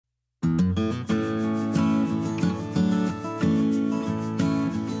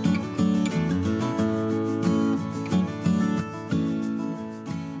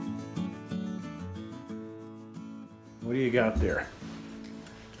you got there?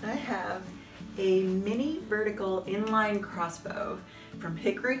 I have a mini vertical inline crossbow from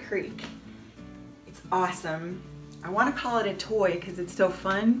Hickory Creek. It's awesome. I want to call it a toy because it's so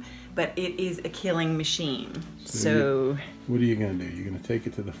fun, but it is a killing machine. So what are you going to do? You're going to take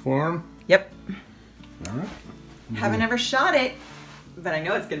it to the farm? Yep. All right. Haven't ever shot it, but I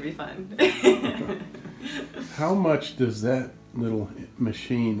know it's going to be fun. Okay. How much does that little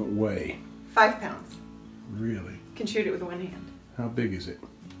machine weigh? 5 pounds. Really? Can shoot it with one hand. How big is it?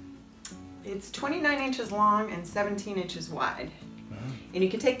 It's 29 inches long and 17 inches wide. And you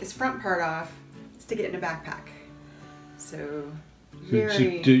can take this front part off, stick it in a backpack. So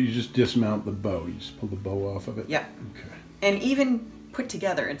very... So you just dismount the bow. You just pull the bow off of it? Yep. Okay. And even put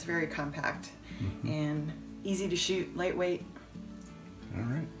together, it's very compact and easy to shoot, lightweight. All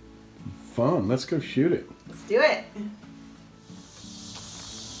right. Fun. Let's go shoot it. Let's do it.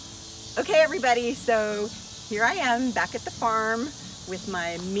 Okay, everybody. So here I am back at the farm with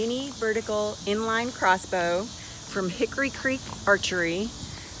my mini vertical inline crossbow from Hickory Creek Archery.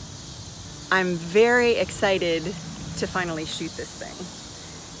 I'm very excited to finally shoot this thing.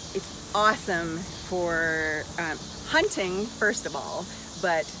 It's awesome for hunting, first of all,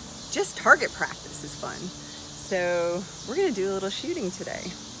 but just target practice is fun. So we're gonna do a little shooting today.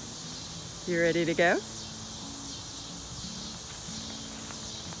 You ready to go?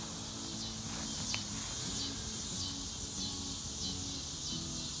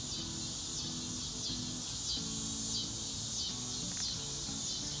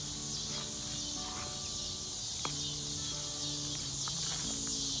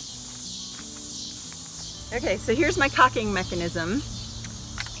 Okay, so here's my cocking mechanism,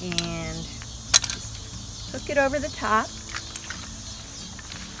 and just hook it over the top,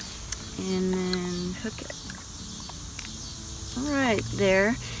 and then hook it right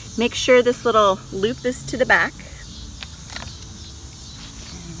there. Make sure this little loop is to the back,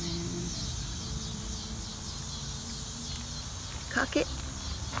 and then cock it,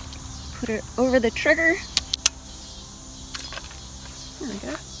 put it over the trigger. There we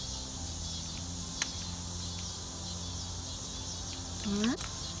go.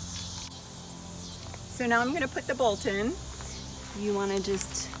 So now I'm going to put the bolt in. You want to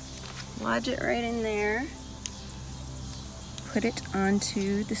just lodge it right in there, put it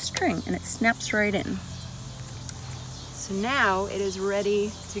onto the string, and it snaps right in. So now it is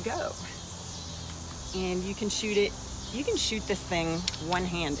ready to go. And you can shoot it, you can shoot this thing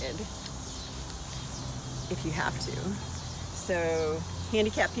one-handed if you have to. So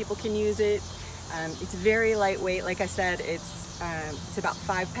handicapped people can use it. It's very lightweight. Like I said, it's about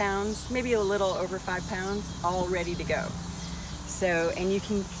 5 pounds, maybe a little over 5 pounds, all ready to go. So, and you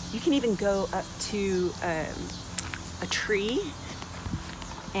can even go up to a tree,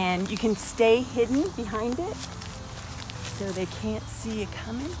 and you can stay hidden behind it so they can't see you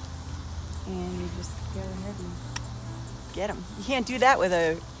coming, and you just go ahead and get them. You can't do that with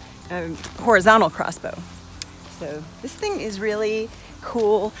a horizontal crossbow. So this thing is really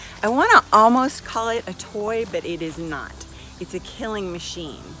cool. I want to almost call it a toy, but it is not. It's a killing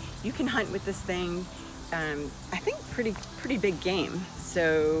machine. You can hunt with this thing, I think pretty big game.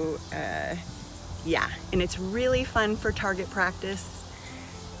 So yeah, and it's really fun for target practice.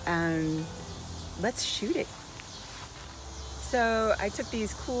 Let's shoot it. So I took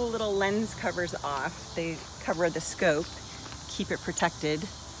these cool little lens covers off. They cover the scope, keep it protected.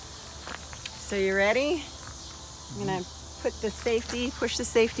 So you ready? I'm gonna put the safety, push the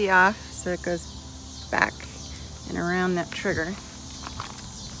safety off so it goes back and around that trigger.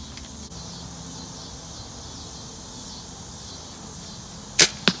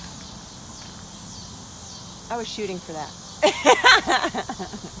 I was shooting for that.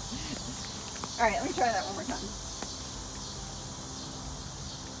 All right, let me try that one more time.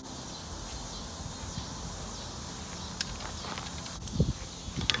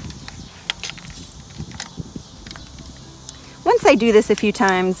 Once I do this a few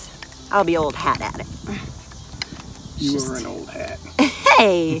times, I'll be old hat at it. You are an old hat.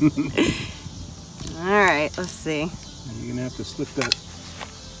 Hey! All right, let's see. You're going to have to slip that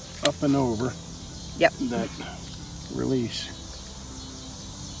up and over. Yep. That release.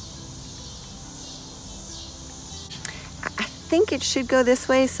 I think it should go this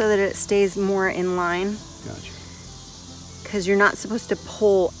way so that it stays more in line. Gotcha. Because you're not supposed to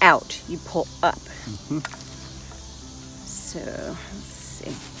pull out, you pull up. So, let's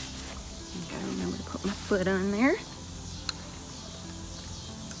see. I gotta remember to put my foot on there.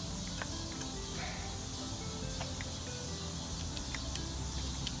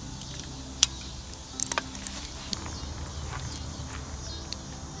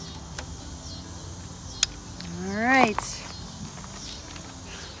 All right.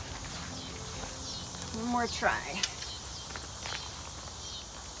 One more try.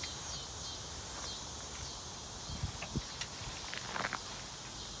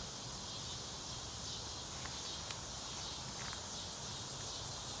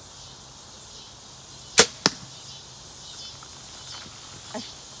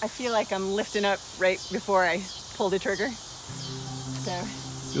 I feel like I'm lifting up right before I pull the trigger. So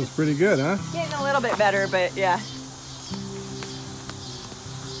feels pretty good, huh? Getting a little bit better, but yeah.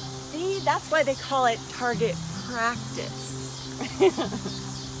 See, that's why they call it target practice.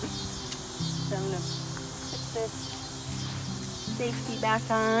 So I'm gonna put this safety back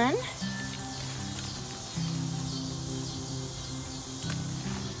on.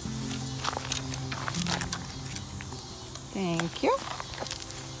 Thank you.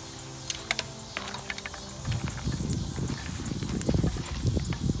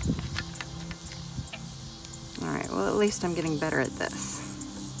 All right, well, at least I'm getting better at this.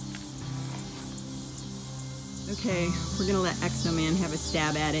 Okay, we're gonna let Exoman have a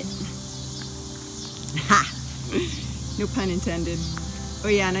stab at it. Ha! No pun intended. Oh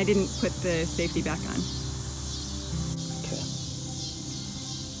yeah, and I didn't put the safety back on. Okay.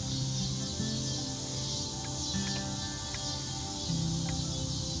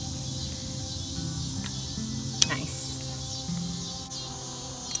 Nice.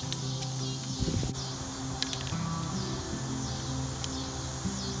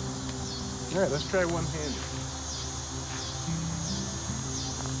 All right, let's try one-handed.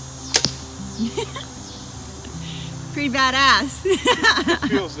 Pretty badass. It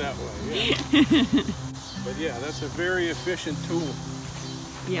feels that way, yeah. But yeah, that's a very efficient tool.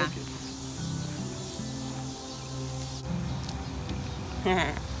 Yeah. Like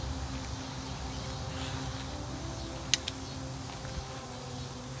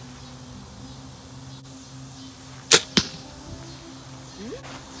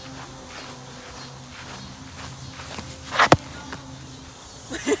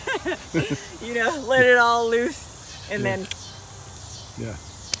You know, let it all loose, and Yeah. then Yeah.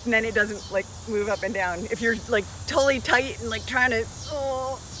 and then it doesn't like move up and down. If you're like totally tight and like trying to,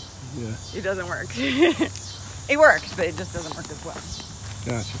 oh, Yeah. it doesn't work. It works, but it just doesn't work as well.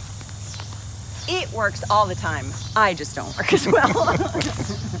 Gotcha. It works all the time. I just don't work as well. All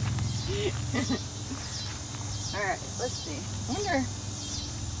right, let's see. I wonder,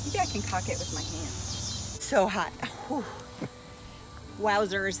 maybe I can cock it with my hands. So hot. Whew.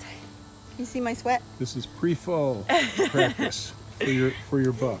 Wowzers. Can you see my sweat? This is pre-fall practice for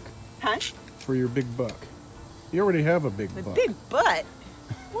your buck. Huh? For your big buck. You already have a big The buck. big butt?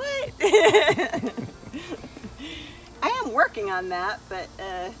 What? I am working on that, but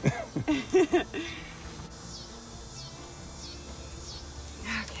okay.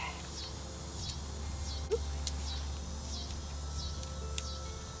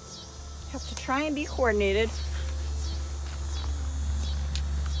 Have to try and be coordinated.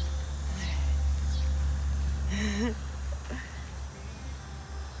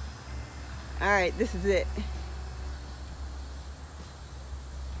 All right, this is it.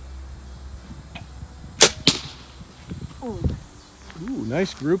 Ooh. Ooh,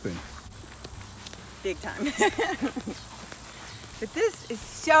 nice grouping. Big time. But this is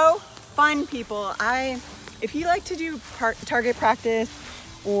so fun, people. If you like to do target practice,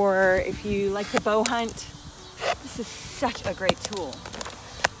 or if you like to bow hunt, this is such a great tool.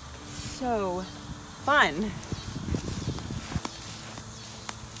 So fun.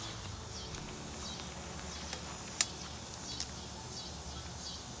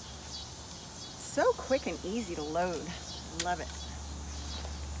 So quick and easy to load. Love it.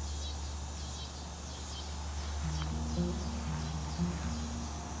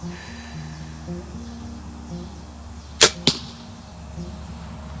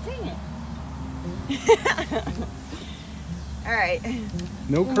 Dang it. All right.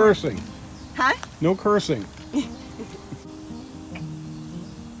 No cursing. Huh? No cursing.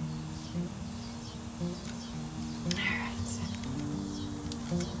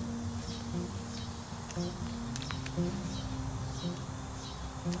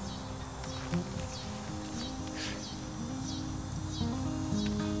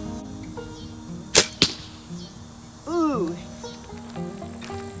 Ooh.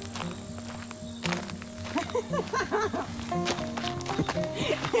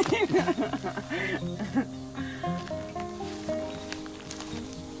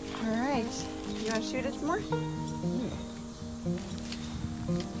 All right. You want to shoot it some more? Yeah.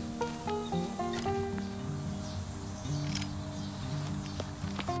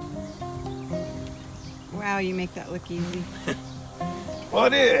 Wow, you make that look easy. Well,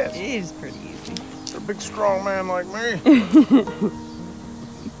 it is. It is pretty easy. For a big, strong man like me.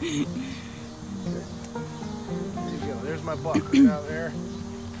 there's my buck right out there.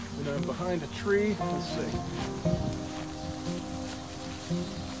 And I'm behind a tree. Let's see.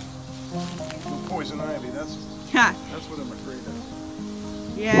 No poison ivy. That's what I'm afraid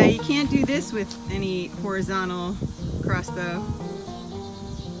of. Yeah, you can't do this with any horizontal crossbow.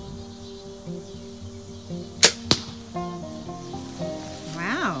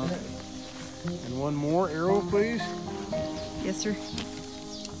 Wow. And one more arrow, please. Yes, sir.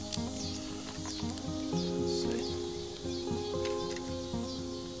 Let's see.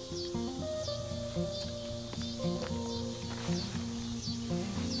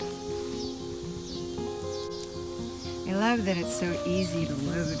 I love that it's so easy to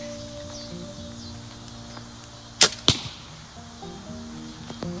load.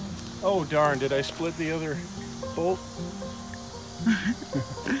 Oh darn, did I split the other bolt?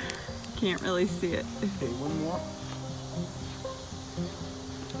 Can't really see it. Okay, one more.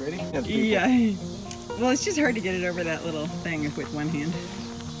 Ready? Yeah. Well, it's just hard to get it over that little thing with one hand.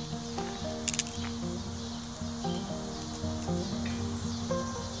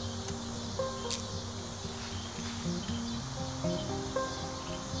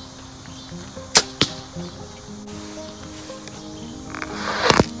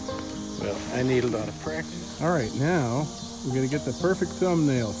 Well, I need a lot of practice. All right, now we're gonna get the perfect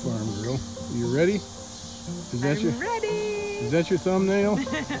thumbnail, Farm Girl. You ready? Is that I'm ready. Is that your thumbnail?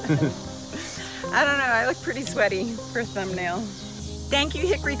 I don't know, I look pretty sweaty for a thumbnail. Thank you,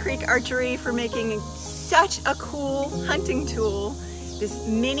 Hickory Creek Archery, for making such a cool hunting tool. This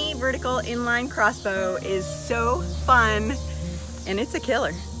mini vertical inline crossbow is so fun, and it's a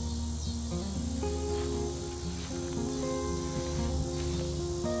killer.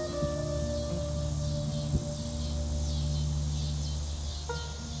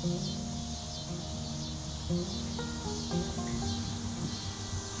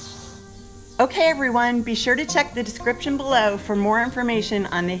 Okay everyone, be sure to check the description below for more information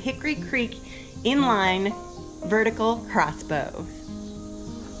on the Hickory Creek inline vertical crossbow.